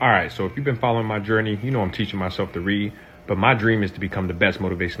All right, so if you've been following my journey, you know I'm teaching myself to read, but my dream is to become the best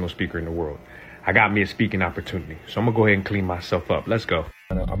motivational speaker in the world. I got me a speaking opportunity, so I'm gonna go ahead and clean myself up. Let's go.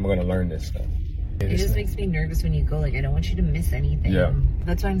 I'm gonna learn this stuff. It just makes me nervous when you go. Like, I don't want you to miss anything. Yeah.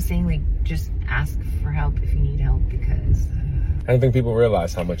 That's why I'm saying, like, just ask for help if you need help, because I don't think people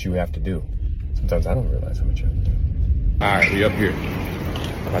realize how much you have to do. Sometimes I don't realize how much you have to do. All right, we up here.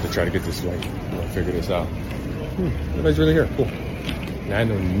 I'm about to try to get this right. I'm gonna figure this out. Nobody's really here. Cool. Now, I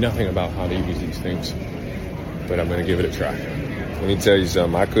know nothing about how to use these things, but I'm gonna give it a try. Let me tell you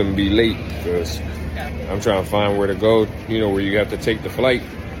something. I couldn't be late because I'm trying to find where to go. You know, where you have to take the flight,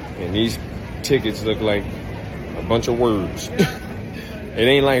 and these tickets look like a bunch of words. It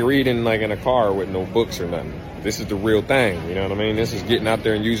ain't like reading like in a car with no books or nothing. This is the real thing, you know what I mean? This is getting out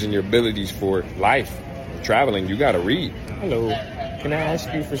there and using your abilities for life. Traveling, you gotta read. Hello, can I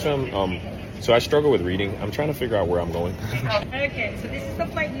ask you for some? So I struggle with reading. I'm trying to figure out where I'm going. Okay, so this is the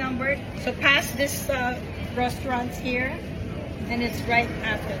flight number. So past this restaurants here, and it's right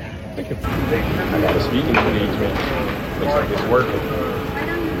after that. I got a speaking engagement. Looks like it's working.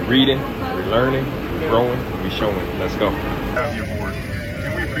 We're reading, we're learning, we're growing, we're showing. Let's go. Have you aboard,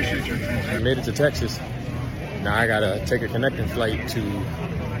 and we appreciate your attention. We made it to Texas. Now I gotta take a connecting flight to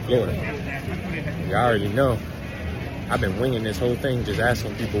Florida. You already know. I've been winging this whole thing, just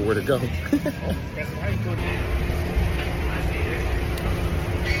asking people where to go.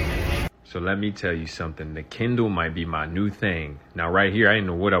 So let me tell you something. The Kindle might be my new thing. Now right here, I didn't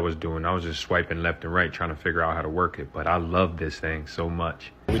know what I was doing. I was just swiping left and right, trying to figure out how to work it. But I love this thing so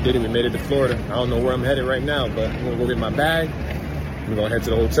much. We did it. We made it to Florida. I don't know where I'm headed right now, but I'm gonna go get my bag. We're gonna head to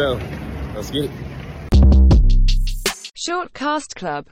the hotel. Let's get it. Short Cast Club.